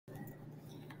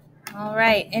All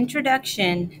right,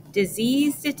 introduction,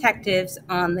 disease detectives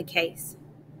on the case.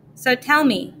 So tell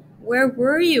me, where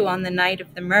were you on the night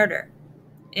of the murder?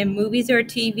 In movies or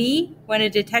TV, when a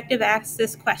detective asks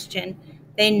this question,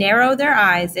 they narrow their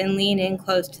eyes and lean in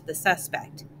close to the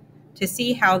suspect to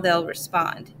see how they'll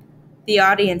respond. The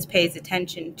audience pays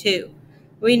attention too.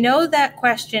 We know that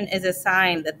question is a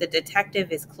sign that the detective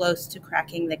is close to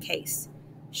cracking the case.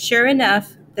 Sure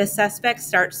enough, the suspect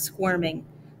starts squirming.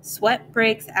 Sweat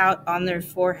breaks out on their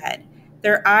forehead.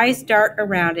 Their eyes dart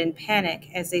around in panic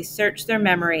as they search their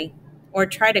memory or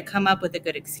try to come up with a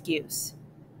good excuse.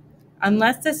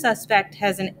 Unless the suspect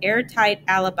has an airtight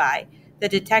alibi, the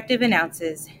detective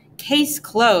announces, "Case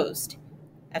closed."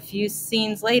 A few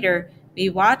scenes later, we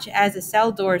watch as a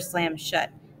cell door slams shut,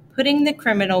 putting the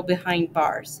criminal behind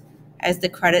bars. As the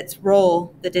credits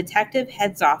roll, the detective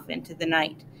heads off into the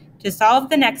night to solve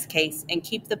the next case and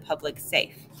keep the public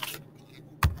safe.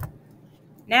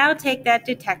 Now take that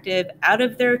detective out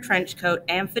of their trench coat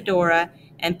and fedora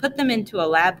and put them into a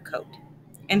lab coat.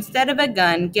 Instead of a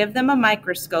gun, give them a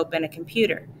microscope and a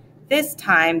computer. This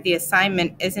time, the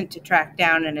assignment isn't to track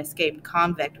down an escaped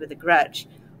convict with a grudge,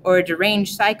 or a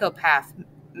deranged psychopath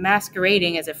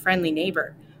masquerading as a friendly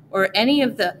neighbor, or any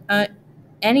of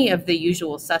the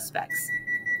usual suspects.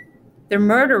 The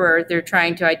murderer they're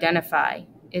trying to identify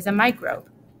is a microbe.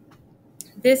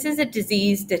 This is a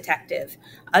disease detective,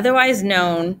 otherwise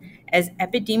known as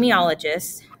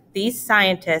epidemiologists. These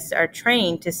scientists are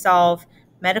trained to solve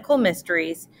medical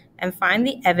mysteries and find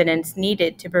the evidence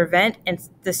needed to prevent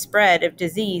the spread of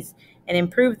disease and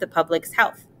improve the public's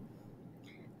health.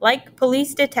 Like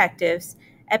police detectives,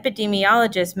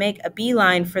 epidemiologists make a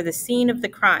beeline for the scene of the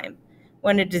crime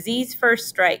when a disease first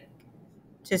strikes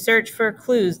to search for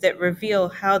clues that reveal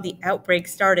how the outbreak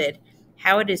started,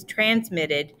 how it is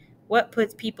transmitted, what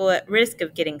puts people at risk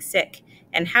of getting sick,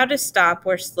 and how to stop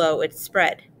or slow its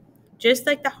spread. Just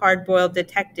like the hard-boiled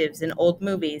detectives in old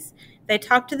movies, they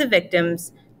talk to the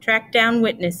victims, track down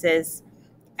witnesses,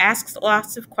 ask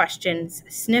lots of questions,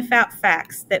 sniff out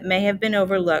facts that may have been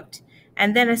overlooked,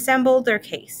 and then assemble their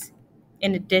case.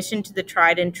 In addition to the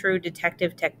tried and true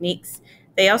detective techniques,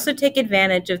 they also take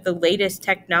advantage of the latest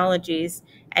technologies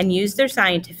and use their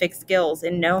scientific skills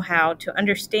and know-how to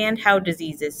understand how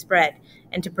diseases spread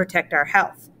and to protect our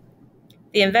health.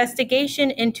 The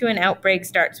investigation into an outbreak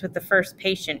starts with the first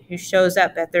patient who shows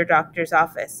up at their doctor's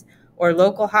office or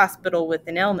local hospital with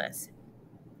an illness.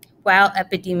 While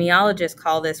epidemiologists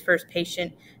call this first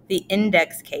patient the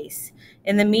index case,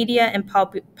 in the media and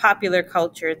popular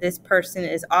culture, this person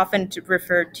is often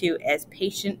referred to as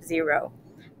patient zero.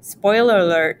 Spoiler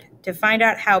alert, to find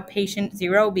out how patient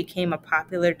zero became a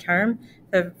popular term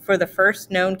for the first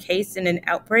known case in an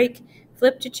outbreak,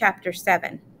 flip to chapter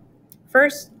 7.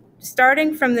 First,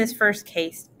 starting from this first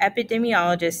case,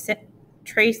 epidemiologists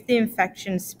trace the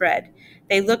infection spread.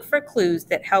 They look for clues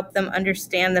that help them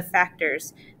understand the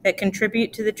factors that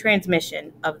contribute to the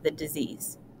transmission of the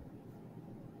disease.